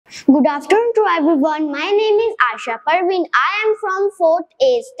Good afternoon to everyone. My name is Asha Parveen. I am from 4th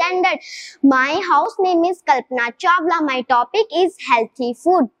A standard. My house name is Kalpana Chawla. My topic is healthy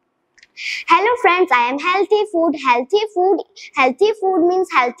food. Hello friends, I am healthy food. Healthy food means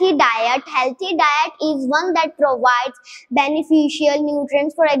healthy diet. Healthy diet is one that provides beneficial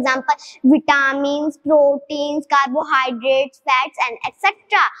nutrients, for example, vitamins, proteins, carbohydrates, fats, and etc.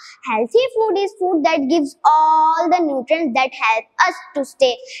 Healthy food is food that gives all the nutrients that help us to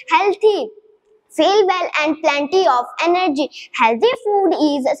stay healthy, feel well, and plenty of energy. Healthy food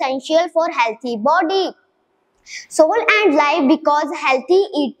is essential for healthy body, soul, and life, because healthy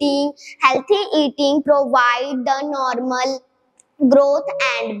eating provide the normal growth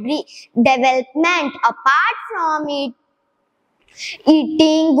and development. Apart from it,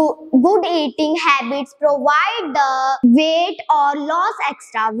 good eating habits provide the weight or loss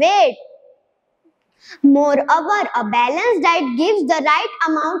extra weight. Moreover, a balanced diet gives the right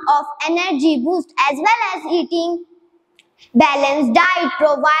amount of energy boost. As well as eating balanced diet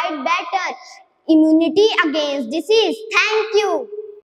provide better immunity against disease. Thank you.